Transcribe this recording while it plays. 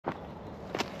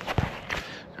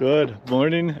Good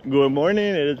morning, good morning.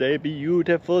 It is a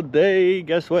beautiful day.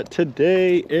 Guess what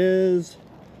today is?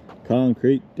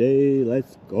 Concrete day.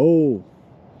 Let's go.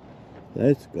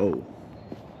 Let's go.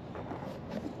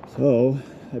 So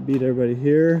I beat everybody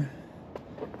here,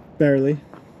 barely,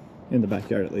 in the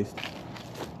backyard at least.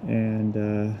 And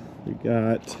we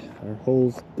got our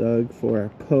holes dug for our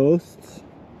posts.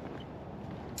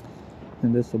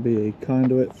 And this will be a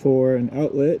conduit for an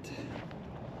outlet.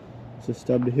 It's just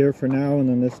stubbed here for now, and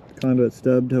then this conduit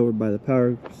stubbed over by the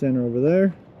power center over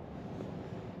there.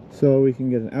 So we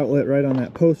can get an outlet right on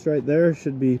that post right there.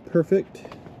 Should be perfect.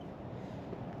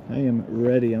 I am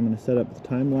ready. I'm going to set up the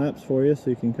time lapse for you so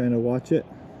you can kind of watch it.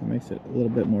 It makes it a little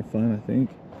bit more fun, I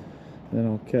think. Then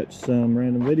I'll catch some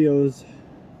random videos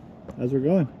as we're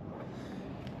going.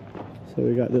 So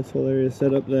we got this whole area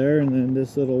set up there, and then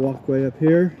this little walkway up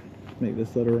here. Make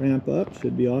this little ramp up.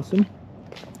 Should be awesome.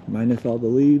 Minus all the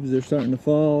leaves, they're starting to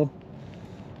fall.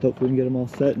 Hope we can get them all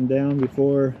set and down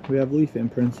before we have leaf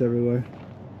imprints everywhere.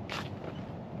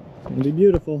 It's gonna be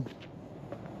beautiful.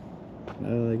 I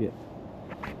like it.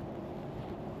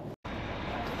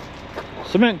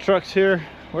 Cement trucks here.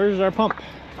 Where's our pump?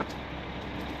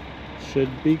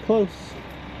 Should be close.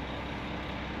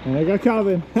 And I got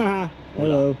Calvin.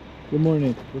 Hello. Good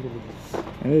morning.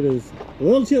 And it is a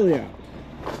little chilly out,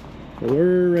 but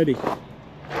we're ready.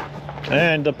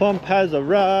 And the pump has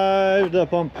arrived. The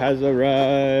pump has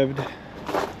arrived.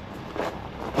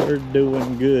 We're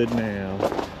doing good now.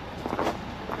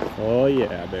 Oh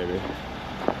yeah, baby.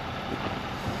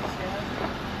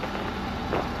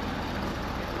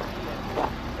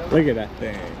 Look at that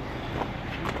thing.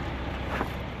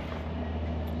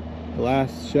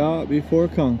 Last shot before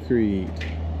concrete.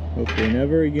 Hopefully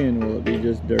never again will it be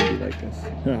just dirty like this.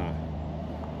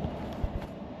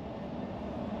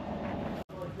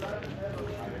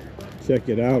 Check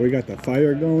it out, we got the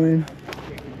fire going.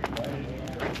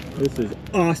 This is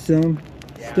awesome.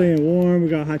 Staying warm, we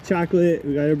got hot chocolate,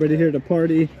 we got everybody here to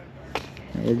party.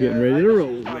 And we're getting ready to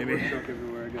roll, baby.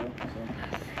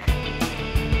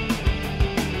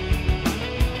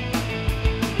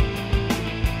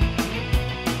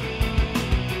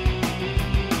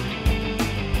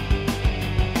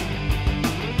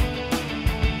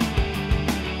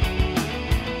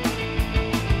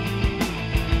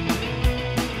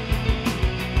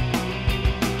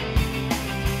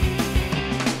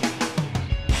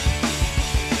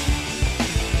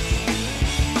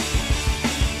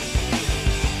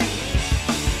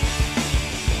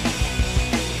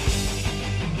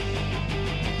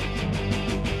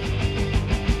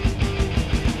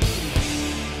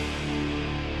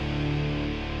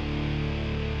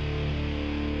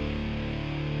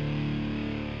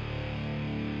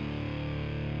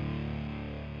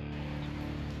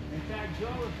 Joe,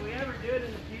 if we ever do it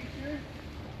in the future,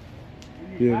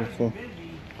 beautiful. Busy,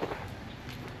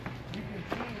 you can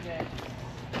see that.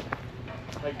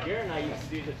 Like Garrett and I used to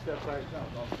do this stuff by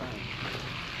ourselves all the time.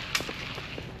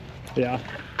 Yeah.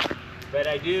 But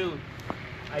I do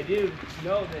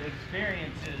know that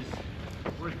experience is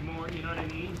worth more. You know what I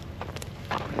mean?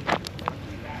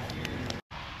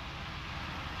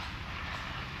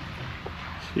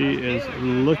 She is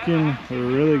looking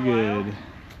really good.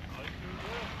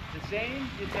 The same?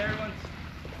 Is everyone's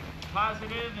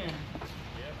positive and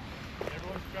yep,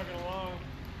 everyone's trucking along.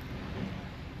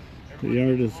 The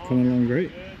yard is coming along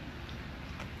great.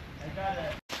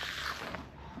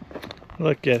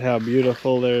 Look at how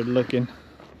beautiful they're looking.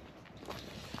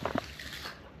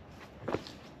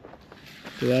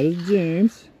 So that is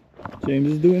James.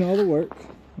 James is doing all the work.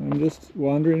 I'm just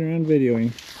wandering around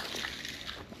videoing.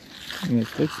 And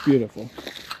it looks beautiful.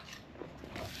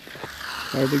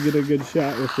 Hard to get a good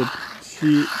shot with the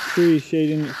tree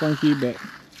shading it funky, but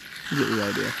you get the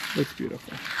idea. Looks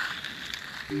beautiful.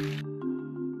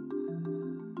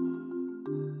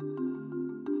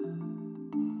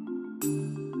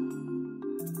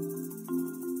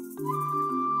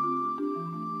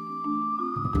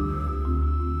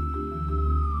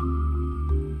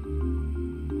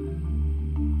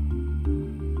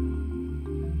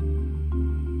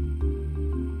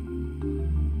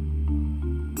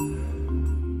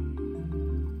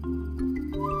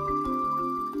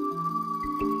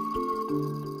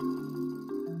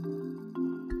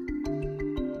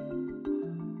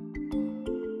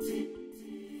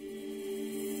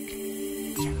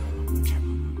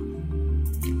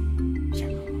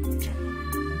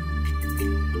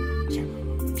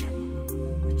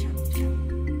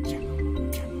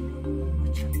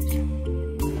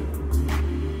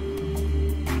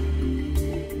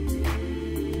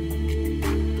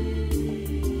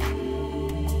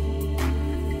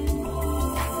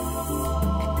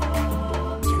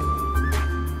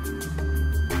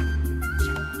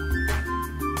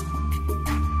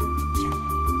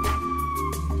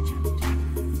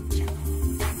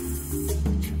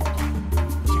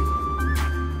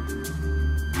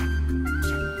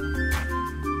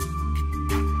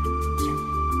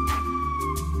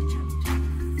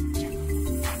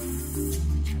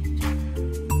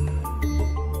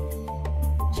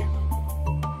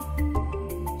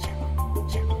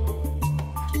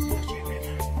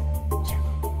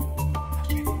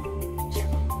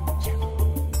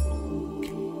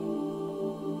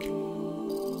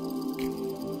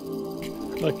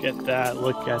 Look at that,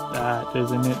 look at that.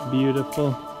 Isn't it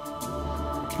beautiful?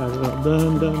 Got it all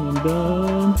done, done, and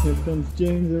done. Here comes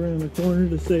James around the corner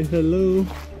to say hello.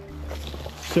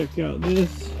 Check out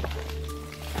this.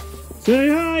 Say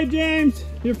hi, James!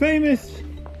 You're famous!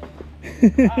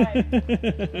 Hi.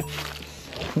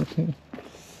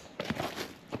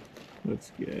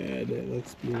 Looks good, it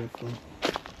looks beautiful.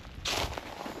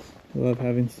 I love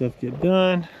having stuff get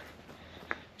done.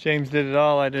 James did it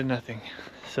all, I did nothing.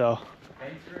 So,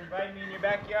 Thanks for inviting me in your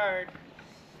backyard.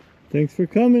 thanks for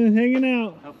coming and hanging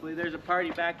out. Hopefully there's a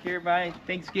party back here by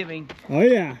Thanksgiving. Oh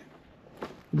yeah,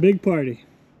 big party.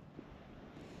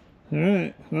 All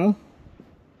right, well,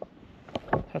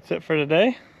 that's it for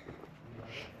today.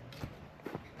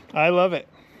 I love it.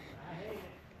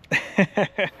 I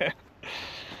hate it.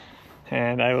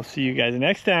 And I will see you guys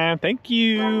next time. Thank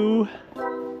you.